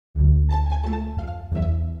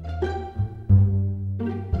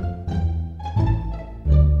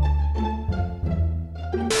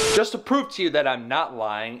Just to prove to you that I'm not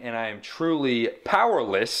lying and I am truly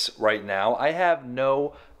powerless right now, I have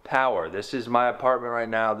no power. This is my apartment right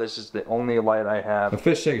now. This is the only light I have. The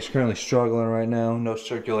fish tank is currently struggling right now. No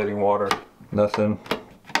circulating water. Nothing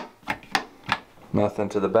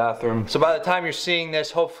to the bathroom. So by the time you're seeing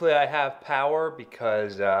this, hopefully I have power,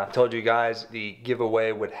 because I told you guys the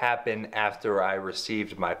giveaway would happen after I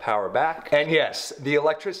received my power back. And yes, the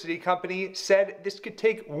electricity company said this could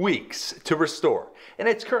take weeks to restore. And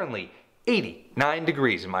it's currently 89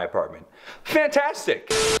 degrees in my apartment. Fantastic!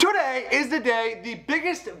 Today is the day, the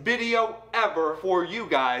biggest video ever for you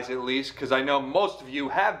guys, at least, because I know most of you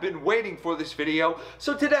have been waiting for this video.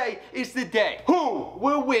 So today is the day. Who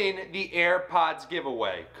will win the AirPods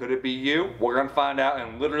giveaway? Could it be you? We're gonna find out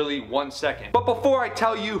in literally 1 second. But before I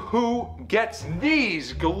tell you who gets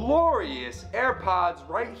these glorious AirPods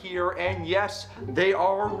right here, and yes, they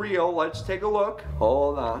are real. Let's take a look.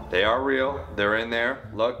 Hold on. They are real. They're in there.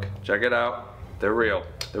 Look, check it out. They're real.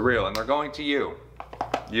 They're real, and they're going to you.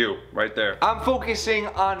 You, right there. I'm focusing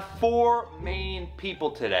on 4 main people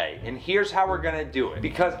today, and here's how we're gonna do it.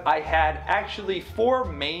 Because I had actually 4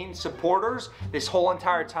 main supporters this whole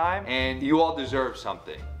entire time, and you all deserve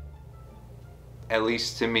something. At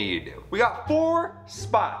least to me you do. We got 4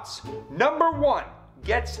 spots. Number 1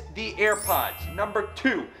 gets the AirPods. Number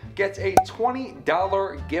 2 gets a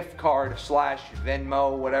 $20 gift card /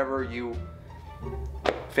 Venmo, whatever you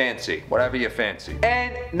fancy, whatever you fancy.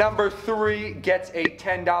 And number 3 gets a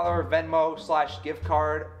 $10 Venmo / gift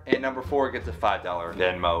card, and number 4 gets a $5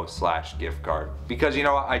 Venmo / gift card. Because you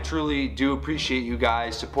know what, I truly do appreciate you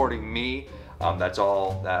guys supporting me. That's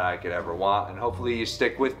all that I could ever want, and hopefully you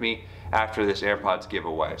stick with me after this AirPods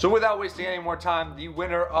giveaway. So without wasting any more time, the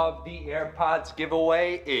winner of the AirPods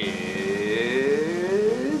giveaway is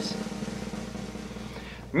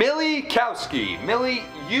Millie Kowski. Millie,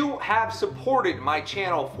 you have supported my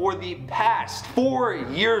channel for the past 4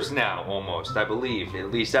 years now, almost, I believe.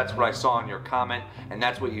 At least that's what I saw in your comment, and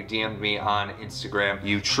that's what you DM'd me on Instagram.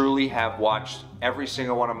 You truly have watched every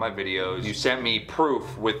single one of my videos. You sent me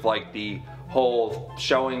proof with like the whole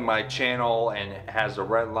showing my channel, and it has the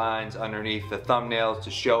red lines underneath the thumbnails to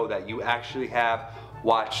show that you actually have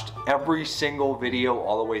watched every single video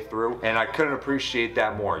all the way through, and I couldn't appreciate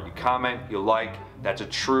that more. You comment, you like, that's a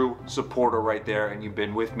true supporter right there, and you've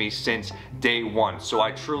been with me since day 1. So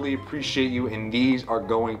I truly appreciate you, and these are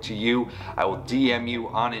going to you. I will DM you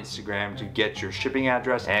on Instagram to get your shipping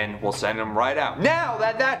address, and we'll send them right out. Now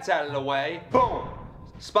that that's out of the way, boom!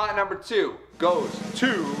 Spot number 2 goes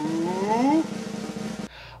to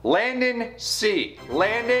Landon C.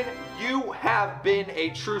 Landon, you have been a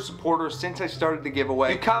true supporter since I started the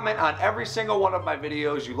giveaway. You comment on every single one of my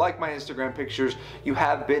videos. You like my Instagram pictures. You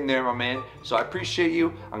have been there, my man. So I appreciate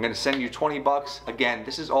you. I'm gonna send you 20 bucks. Again,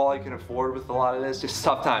 this is all I can afford with a lot of this. It's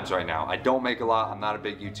tough times right now. I don't make a lot. I'm not a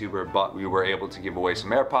big YouTuber, but we were able to give away some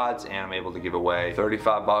AirPods, and I'm able to give away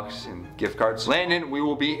 35 bucks in gift cards. Landon, we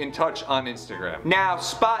will be in touch on Instagram. Now,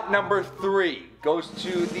 spot number 3 goes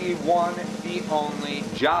to the one, the only,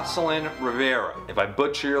 Jocelyn Rivera. If I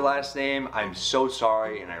butcher your last name, I'm so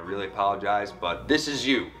sorry, and I really apologize, but this is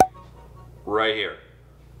you, right here.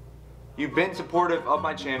 You've been supportive of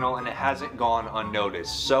my channel, and it hasn't gone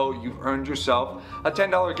unnoticed. So you've earned yourself a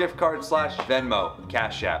 $10 gift card / Venmo,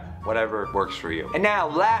 Cash App, whatever works for you. And now,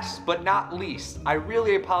 last but not least, I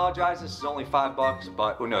really apologize. This is only 5 bucks,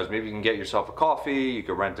 but who knows? Maybe you can get yourself a coffee. You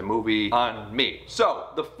could rent a movie on me. So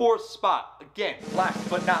the 4th spot, again, last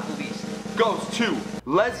but not least, goes to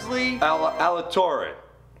Leslie Alatorre.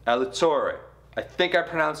 Alatorre. I think I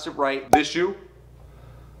pronounced it right. This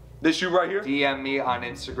you right here, DM me on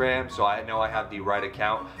Instagram so I know I have the right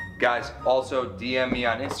account. Guys, also DM me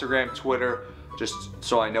on Instagram, Twitter, just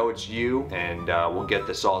so I know it's you, and we'll get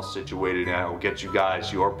this all situated, and we'll get you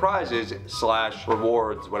guys your prizes /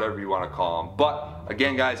 rewards, whatever you want to call them. But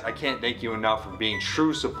again, guys, I can't thank you enough for being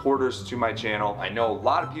true supporters to my channel. I know a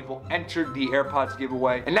lot of people entered the AirPods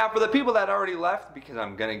giveaway, and now for the people that already left, because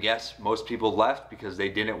I'm gonna guess most people left because they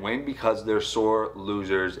didn't win, because they're sore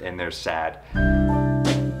losers and they're sad.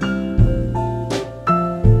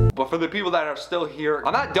 But for the people that are still here,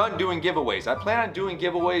 I'm not done doing giveaways. I plan on doing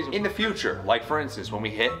giveaways in the future. Like for instance, when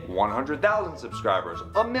we hit 100,000 subscribers,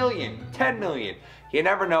 1 million, 10 million. You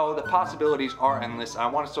never know, the possibilities are endless. I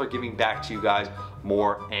want to start giving back to you guys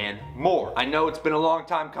more and more. I know it's been a long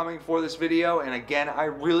time coming for this video, and again, I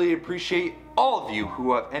really appreciate all of you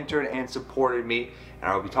who have entered and supported me, and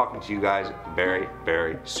I will be talking to you guys very,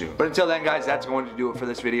 very soon. But until then, guys, that's going to do it for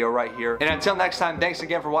this video right here. And until next time, thanks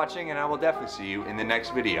again for watching, and I will definitely see you in the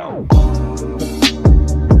next video.